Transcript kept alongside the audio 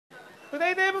Were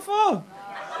they there before?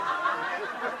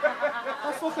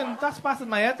 That's battered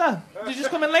my head, that. Did you just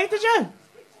come in late, did you?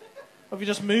 Or have you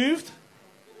just moved?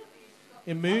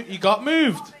 You got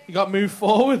moved. You got moved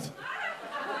forward.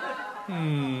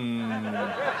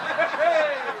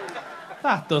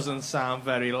 That doesn't sound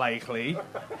very likely.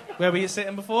 Where were you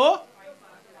sitting before?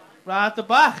 Right at the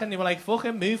back, and you were like,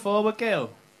 fucking move forward,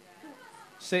 girl.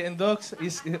 Sitting ducks.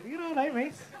 You're all right,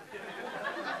 mate.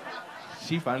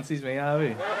 She fancies me, are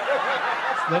we?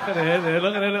 Look at her,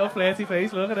 look at her little flirty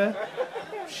face, look at her.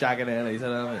 Shagging her later,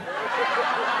 aren't we?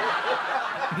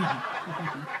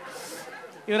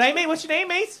 You all right, mate? What's your name,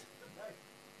 mate?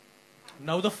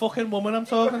 Know the fucking woman I'm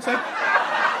talking to?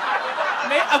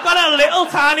 Mate, I've got a little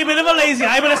tiny bit of a lazy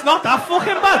eye, but it's not that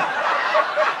fucking bad.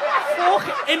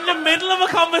 Fuck, in the middle of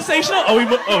a conversation.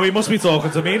 Oh, he must be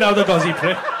talking to me now, the gozzy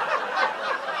prick.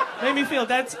 They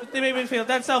made me feel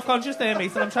dead self-conscious there,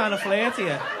 mate, and I'm trying to flirt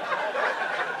here.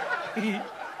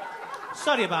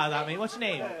 Sorry about that, mate. What's your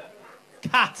name?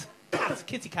 Cat. Cat.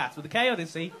 Kitty cat. With a K or the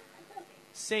C?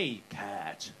 C.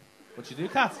 Cat. What you do,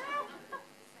 cat?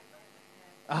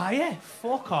 Ah, yeah.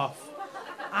 Fuck off.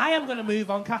 I am going to move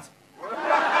on, cat.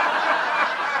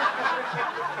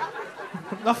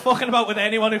 I'm not fucking about with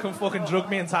anyone who can fucking drug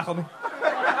me and tackle me.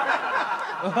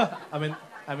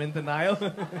 I'm in denial.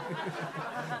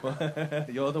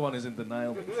 You're the one who's in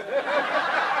denial.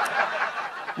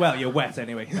 Well, you're wet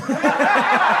anyway.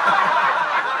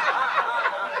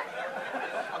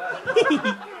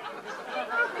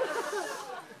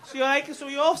 So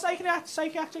you're all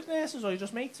psychiatric nurses, or you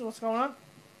just mates, or what's going on?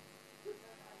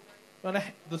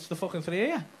 That's the fucking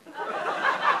three of you.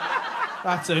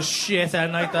 That's a shit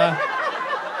end like that.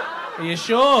 Are you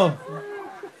sure?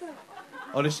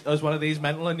 Or is one of these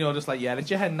mental and you're just like, yeah, it's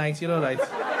your hen night, you're alright.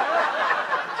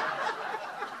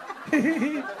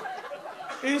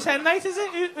 Whose hen night is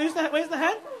it? Where's the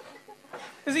hen?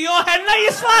 Is it your hen night,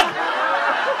 you slag?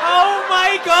 Oh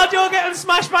my god, you're getting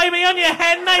smashed by me on your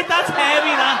hen night. That's heavy,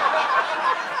 that.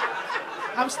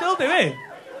 I'm still doing.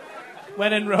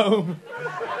 When in Rome,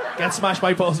 get smashed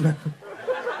by postman.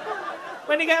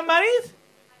 When you getting married?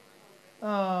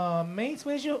 Oh, mate,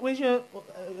 where's your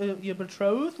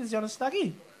betrothed? Is he on a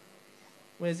staggy?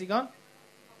 Where's he gone?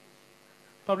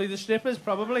 Probably the strippers,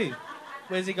 probably.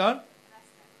 Where's he gone?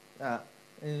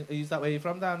 Is that where you're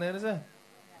from down there, is it?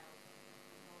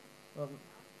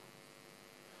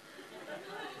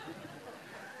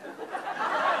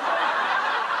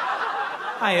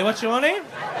 Hiya, what's your name?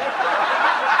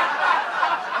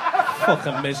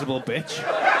 Fucking miserable bitch.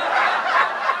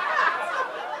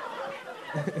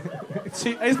 Is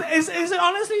it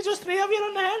honestly just three of you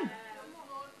on the hen?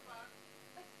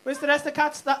 Where's the rest of the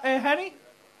cats, Henny?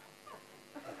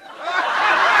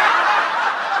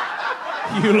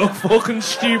 You look fucking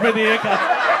stupid here, cat.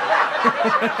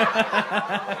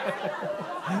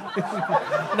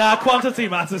 Nah, quantity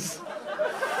matters.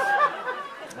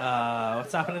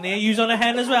 What's happening here? You's on a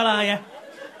hen as well, are you?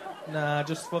 Nah,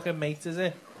 just fucking mates, is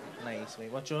it? Nice,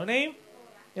 mate. What's your name?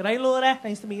 You right, Laura?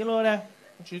 Nice to meet you, Laura.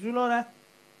 What you do, Laura?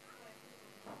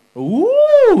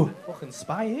 Ooh! Fucking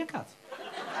spy here, cat.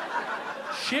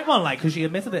 Shit one, like, because she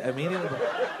admitted it immediately.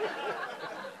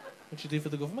 What you do for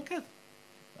the government, kid?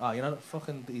 Oh, you're not a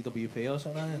fucking EWP or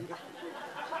something, are you?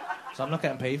 So I'm not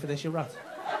getting paid for this, you rat.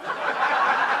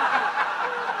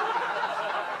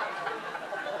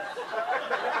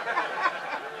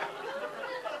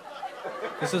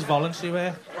 This is voluntary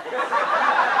work.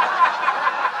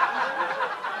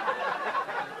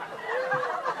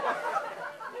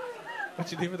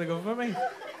 What you do for the government, mate?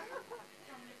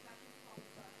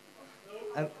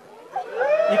 And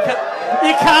you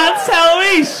can't tell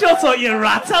me! Shut up, you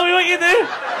rat! Tell me what you do!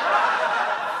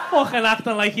 Fucking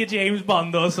acting like you're James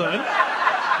Bond or something.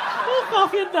 Fuck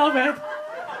off, you knobhead.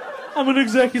 I'm an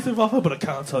executive officer, but I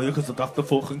can't tell you because I'd have to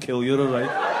fucking kill you, alright?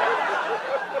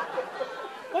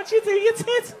 What you do, you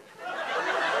tit?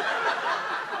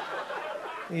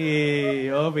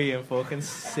 You're being fucking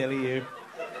silly, you.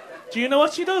 Do you know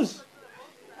what she does?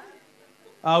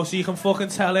 Oh, so you can fucking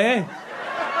tell her?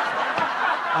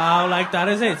 Oh, like that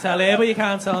is it? Tell her, but you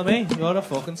can't tell me. You're a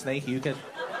fucking snake, you kid.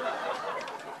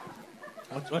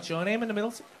 What's your name in the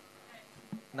middle?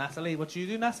 Natalie. What do you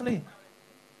do, Natalie?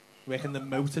 Work in the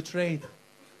motor trade.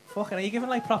 Fucking, are you giving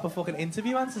like proper fucking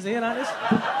interview answers here, aren't you?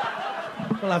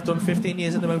 Well, I've done 15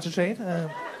 years in the motor trade.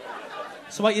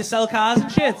 So what, you sell cars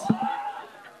and shit?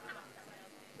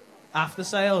 After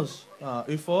sales? Oh,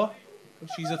 who for?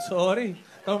 She's a Tory.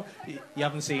 Oh, you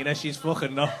haven't seen her, she's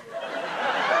fucking not.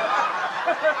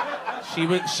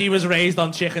 She was raised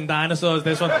on chicken dinosaurs,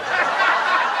 this one.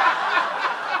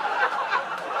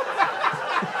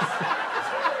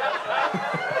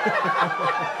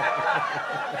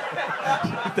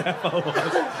 Defo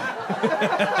was.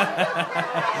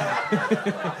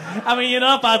 I mean, you're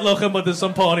not bad looking, but there's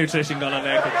some poor nutrition going on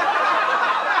there.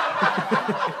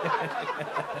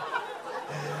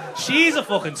 She's a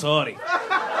fucking Tory.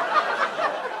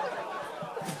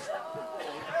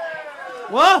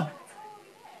 What?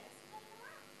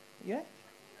 Yeah.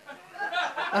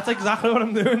 That's exactly what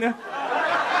I'm doing now.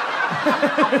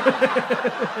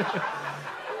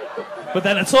 But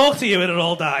then I talk to you and it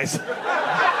all dies.